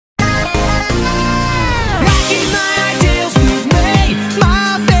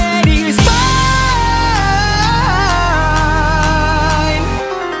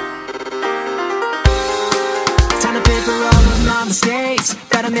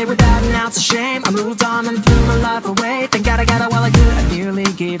day without an ounce of shame. I moved on and threw my life away. Thank God I got it while I could. I nearly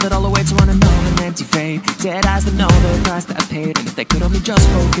gave it all away to unknown and empty fate. Dead eyes that know the price that I paid, and if they could only just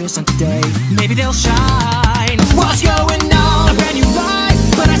focus on today, maybe they'll shine. What's going on? A brand new life,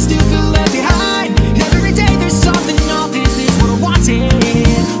 but I still feel left behind. Every day there's something off. This is what I wanted.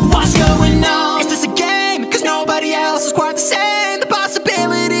 What's going on? Is this a game? Cause nobody else is quite the same. The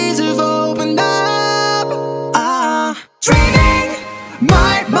possibilities have opened up. Dreaming,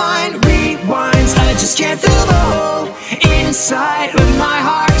 my mind rewinds. I just can't fill the hole inside of my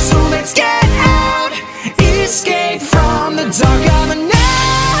heart. So let's get out, escape from the dark of the night.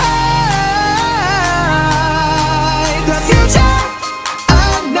 The future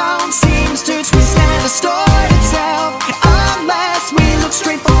unknown seems to twist and distort itself. Unless we look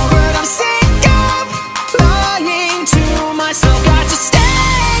straight forward, I'm sick of lying to myself. Got to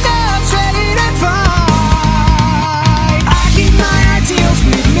stand up straight and fight. I keep my ideals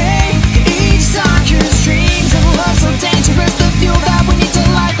with me each time, 'cause dreams and love so dangerous. The fuel that we need to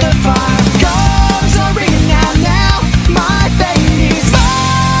light the fire. Guns are ringing out now. My fate is mine.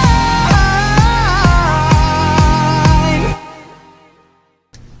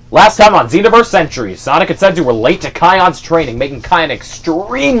 Last time on Xenoverse Century, Sonic and Senzu were late to Kion's training, making Kion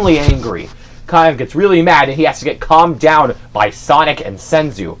extremely angry. Kion gets really mad and he has to get calmed down by Sonic and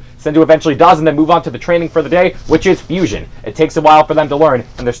Senzu. Senzu eventually does and then move on to the training for the day, which is fusion. It takes a while for them to learn,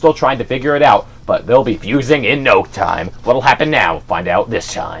 and they're still trying to figure it out, but they'll be fusing in no time. What'll happen now? Find out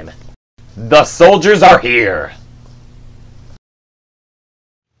this time. The soldiers are here!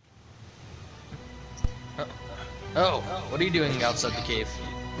 Oh, what are you doing outside the cave?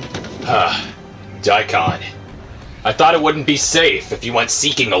 Daikon. I thought it wouldn't be safe if you went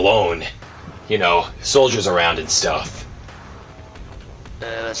seeking alone. You know, soldiers around and stuff.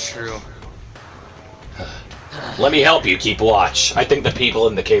 That's true. Let me help you keep watch. I think the people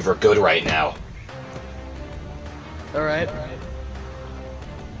in the cave are good right now. Alright.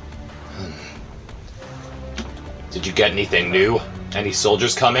 Did you get anything new? Any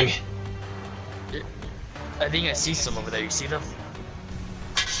soldiers coming? I think I see some over there. You see them?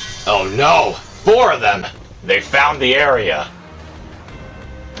 Oh no! 4 of them! They found the area!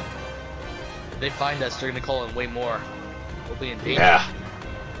 If they find us, they're gonna call in way more. We'll be in danger. Yeah.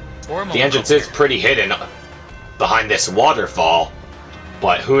 The entrance is pretty hidden behind this waterfall.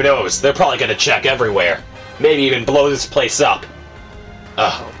 But who knows? They're probably gonna check everywhere. Maybe even blow this place up.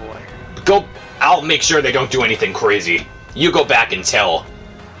 Oh boy. Go... I'll make sure they don't do anything crazy. You go back and tell...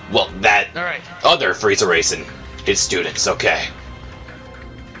 Well, that... Alright. Other Frieza Racing. His students, okay.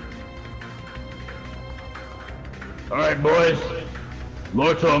 Alright, boys.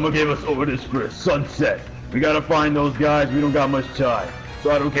 Lord Toma gave us orders for a sunset. We gotta find those guys, we don't got much time. So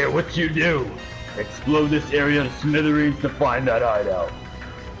I don't care what you do. Explode this area to smithereens to find that hideout.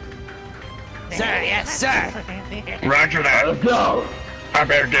 Sir, yes, sir. Roger that. Let's go. I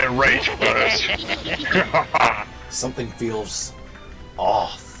better get a raise for this. Something feels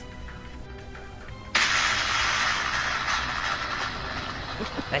off.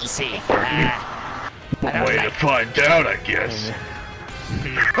 Let's see. Way to find out, I guess.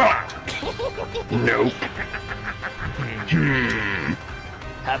 Nope.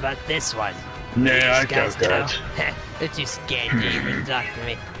 How about this one? Nah, I got that. They're too scared to even talk to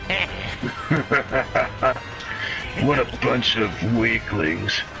me. What a bunch of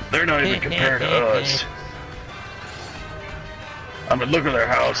weaklings. They're not even compared to us. I mean, look at their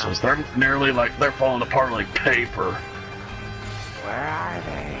houses. They're nearly like they're falling apart like paper. Where are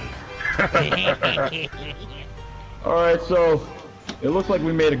they? Alright, so it looks like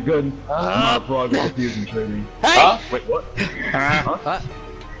we made a good amount of progress with fusion training. Hey! Huh? Wait, what? Huh?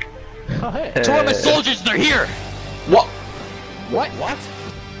 Torma soldiers, they're here! What? What?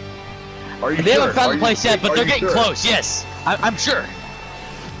 Are you They sure? haven't found Are the you- place yet, but are they're you getting sure? close, yes. I'm sure.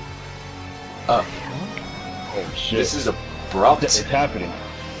 Oh shit. This is abrupt. It's happening.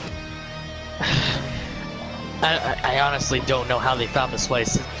 I honestly don't know how they found this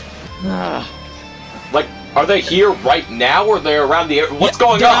place. Like, are they here right now, or they're around the area? What's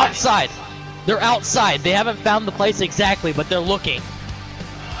going they're on? Outside. They're outside. They haven't found the place exactly, but they're looking.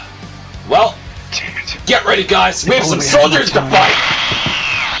 Well, get ready, guys. We have some soldiers to fight.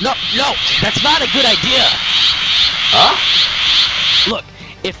 No, that's not a good idea. Huh? Look,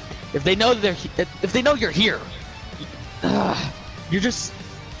 if they know if they know you're here, you're just.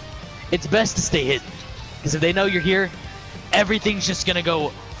 It's best to stay hidden, because if they know you're here, everything's just gonna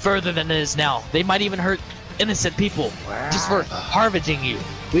go further than it is now. They might even hurt innocent people just for harvesting you.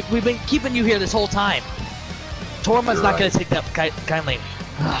 We've been keeping you here this whole time. Torma's not gonna take that kindly.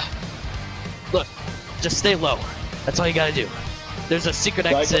 Look, just stay low. That's all you gotta do. There's a secret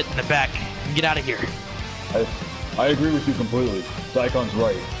exit in the back. Get out of here. I agree with you completely. Daikon's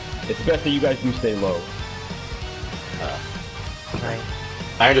right. It's best that you guys do stay low. Right.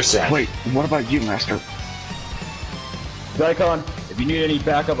 I understand. Wait, what about you, Master? Daikon, if you need any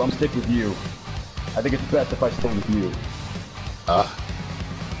backup, I'm stick with you. I think it's best if I stay with you.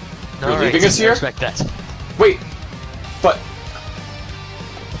 You're leaving us I here? respect that. Wait, but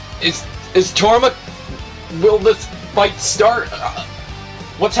is Torma? Will this fight start?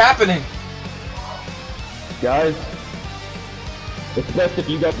 What's happening? Guys, it's best if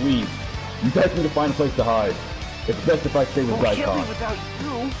you guys leave. You guys need to find a place to hide. It's best if I stay with Daikon.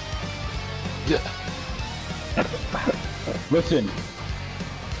 Listen,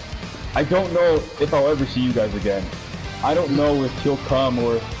 I don't know if I'll ever see you guys again. I don't know if he'll come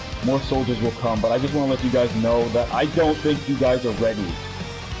or if more soldiers will come, but I just want to let you guys know that I don't think you guys are ready.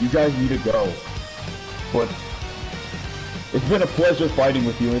 You guys need to go. But it's been a pleasure fighting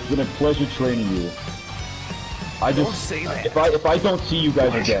with you, and it's been a pleasure training you. I just, if I don't see you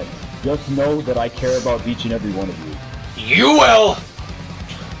guys again, just know that I care about each and every one of you. You will.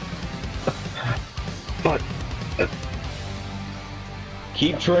 But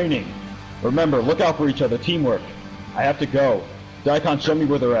Keep training. Remember, look out for each other. Teamwork. I have to go. Daikon, show me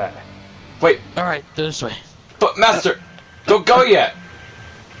where they're at. Wait, Alright, this way. but Master, don't go yet.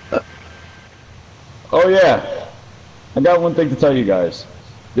 Oh yeah. I got one thing to tell you guys.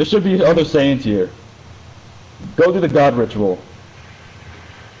 There should be other Saiyans here. Go do the god ritual.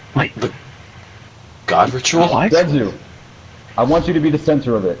 wait, God ritual? what? Senzu, I want you to be the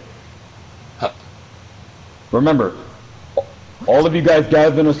center of it. Huh. Remember, all of you guys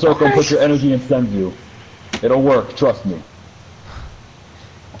gather in a circle and put your energy in Senzu. It'll work, trust me.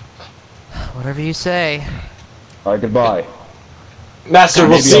 Whatever you say. Alright, goodbye. Master,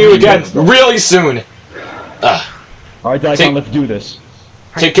 we'll Maybe see I'll you be again there. really soon. Alright, Daikon, Take- let's do this.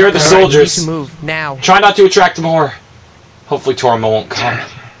 Take care of the Alright, you soldiers. need to move now. Try not to attract more. Hopefully Torma won't come.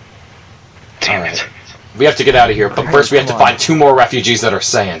 Damn it. We have to get out of here, but first we have to find 2 more refugees that are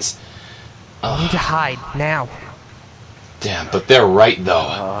Saiyans. You need to hide now. Damn, but they're right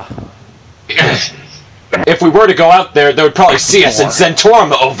though. If we were to go out there, they would probably see us and send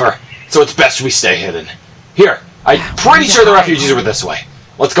Torma over. So it's best we stay hidden. Here, I'm pretty sure the refugees were this way.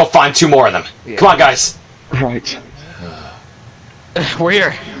 Let's go find 2 more of them. Come on, guys. Right. We're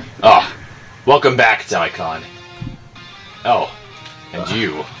here. Oh, welcome back, Daikon. Oh, and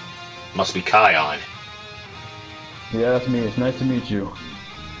you must be Kion. Yeah, that's me. It's nice to meet you.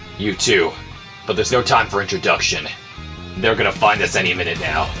 You too. But there's no time for introduction. They're gonna find us any minute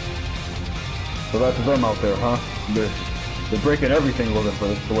now. So that's them out there, huh? They're breaking everything looking for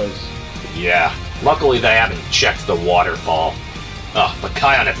this place. Yeah, luckily they haven't checked the waterfall. Oh, but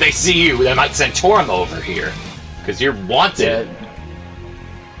Kion, if they see you, they might send Torma over here. Because you're wanted. Yeah.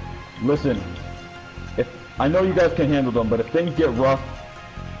 Listen, I know you guys can handle them, but if things get rough,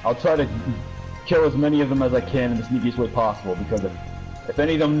 I'll try to kill as many of them as I can in the sneakiest way possible, because if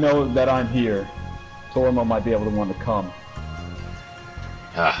any of them know that I'm here, Torma might be able to want to come.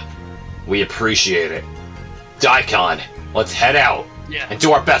 We appreciate it. Daikon, let's head out. Yeah. And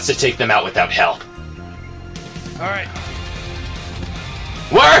do our best to take them out without help. Alright.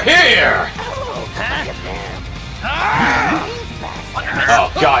 We're here!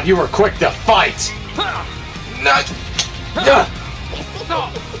 Oh god, you were quick to fight! Let's get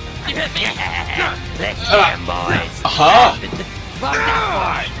him, boys. Huh?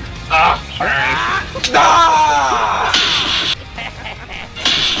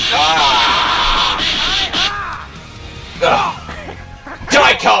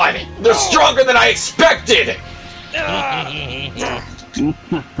 Daikon! They're stronger than I expected!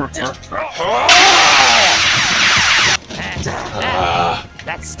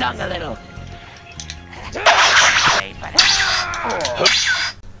 That stung a little. Okay, but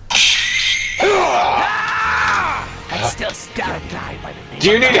I still stung. Do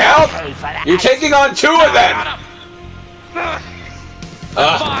you need help? You're taking on 2 of them!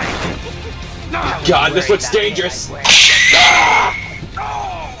 God, this looks dangerous.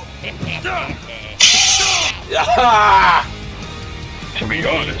 To be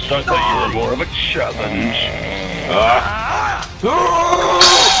honest, I thought you were more of a challenge.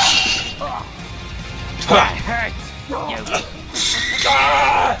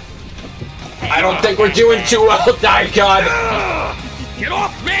 I don't think we're doing too well, Daikon. Get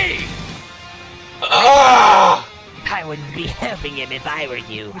off me! I wouldn't be helping him if I were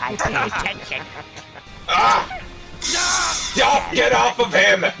you. I pay attention. Stop! Get off of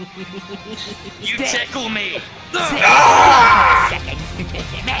him! You tickle me!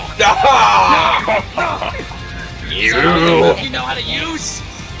 You! You know how to use?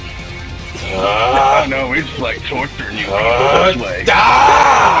 No, we just like torturing you. What?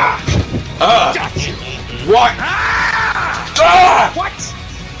 What?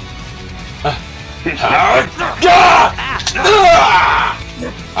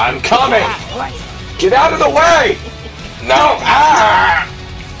 I'm coming! Get out of the way! No!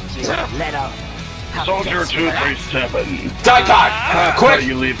 Soldier 237. Daikon! How Quick!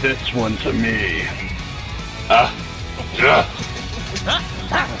 you leave this one to me?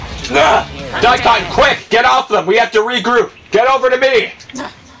 Daikon, quick! Get off them! We have to regroup! Get over to me!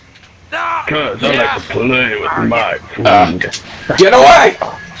 Cause I like to play with my food. Get away!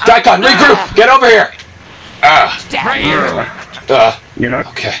 Daikon, regroup! Get over here! Right here. You know,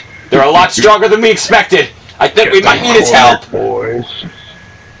 Okay. They're a lot stronger than we expected. I think we might need his help. boys.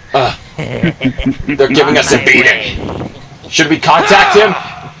 They're giving us a beating. Should we contact him?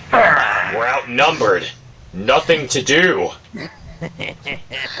 We're outnumbered. Nothing to do.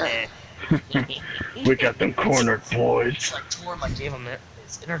 We got them cornered, boys. It's like Torm gave him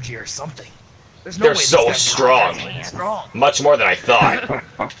his energy or something. There's no They're way so these guys strong. are strong. Much more than I thought.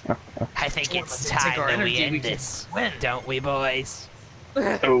 I think it's Take our time that we energy, we end can this, win. don't we, boys?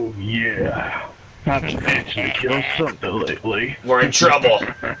 Oh yeah. I've been itching to kill something lately. We're in trouble.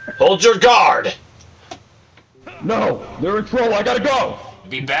 Hold your guard. No, they're in trouble. I gotta go.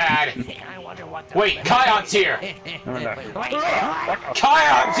 Be bad. I wonder what the Wait, Kion's here.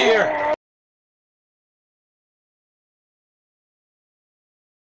 Kion's here.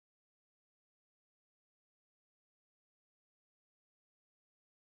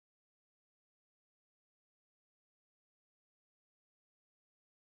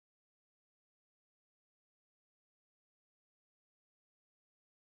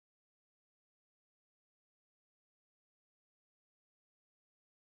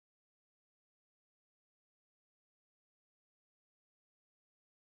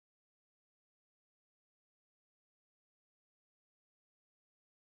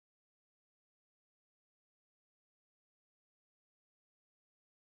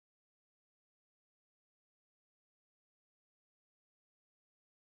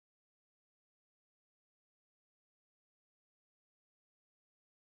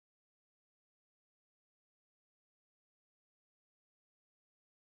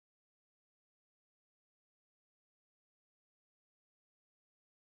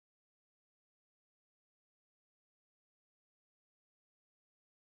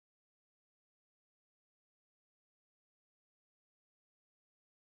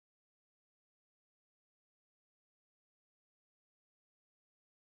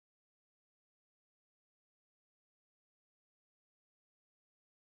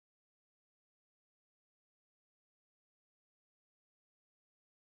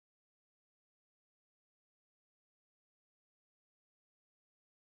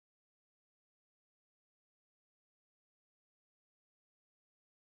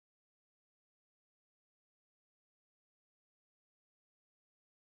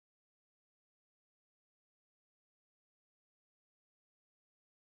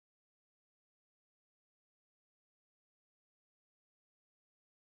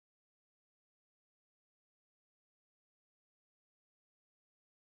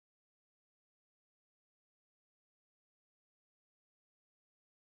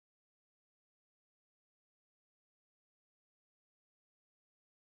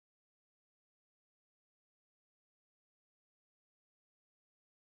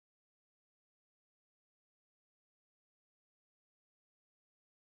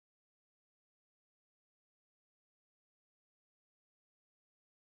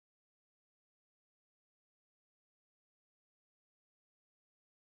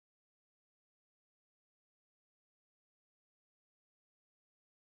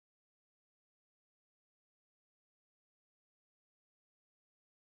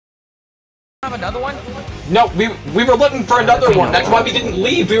 Have another one? No, we were looking for another one. That's why we didn't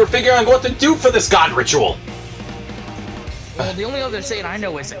leave. We were figuring out what to do for this god ritual. Well, the only other saying I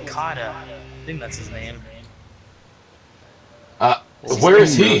know is Akata. I think that's his name. Where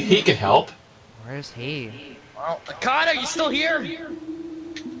is he? He can help. Where's he? Well, Akata, you still here? Did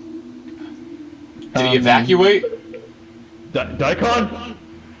he evacuate? Daikon?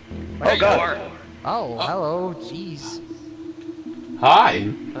 There you are. Oh, hello, jeez. Hi.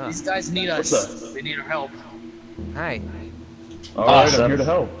 These guys need us. They need our help. Hi. Alright, I'm here to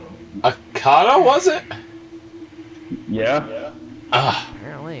help. Akata, was it? Yeah?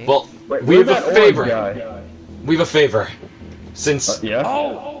 Apparently. Well, Wait, we have where's a that favor. orange guy? We have a favor. Since Yeah?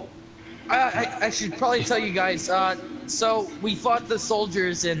 Oh! I should probably tell you guys, so we fought the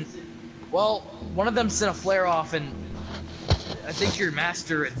soldiers and Well, one of them sent a flare off, and I think your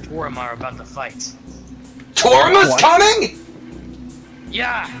master and Torima are about to fight. Torima's coming?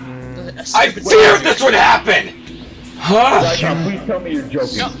 Yeah. I feared this would happen! Huh? Lycon, please tell me you're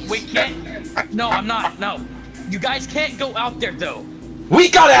joking. No, we can't. No, I'm not. No. You guys can't go out there, though. We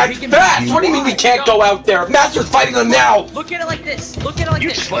gotta act fast! What do you mean we can't go out there? Master's fighting them now! Look at it like this. Look at it like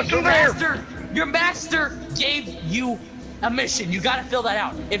this. Your master gave you a mission. You gotta fill that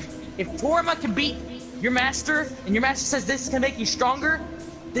out. If Torima can beat your master, and your master says this can make you stronger,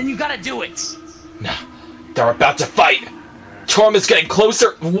 then you gotta do it. No, they're about to fight. Torima's getting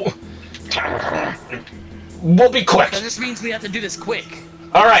closer. We'll be quick. That just means we have to do this quick.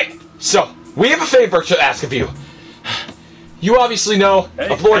 Alright, so, we have a favor to ask of you. You obviously know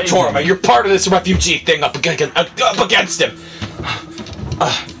of Lord Torima. You're part of this refugee thing up against him.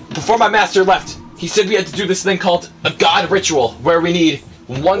 Before my master left, he said we had to do this thing called a god ritual, where we need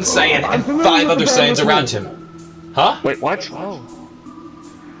one Saiyan and 5 other Saiyans around him. Huh? Wait, what? Oh.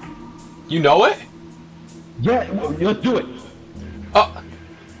 You know it? Yeah, let's do it. Oh,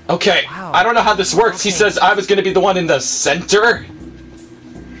 okay. Wow. I don't know how this works. He says I was gonna be the one in the center.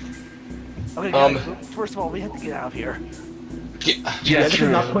 Okay, guys, first of all, we have to get out of here. Yeah, this is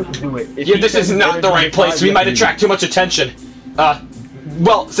not the place to do it. Yeah, this is not the right place. We might attract too much attention.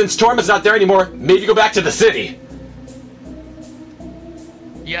 Well, since Torima's not there anymore, maybe go back to the city.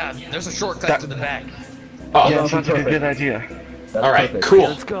 Yeah, there's a shortcut to the back. Oh, Yeah, sounds like a good idea. alright, cool.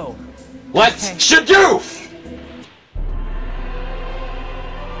 Let's go. Let's shadoof!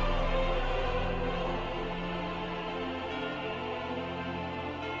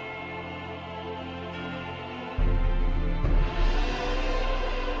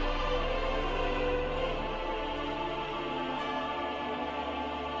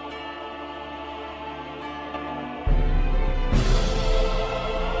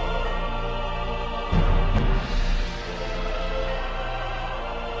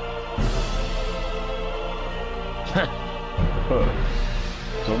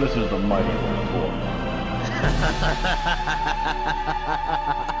 So this is the mighty one.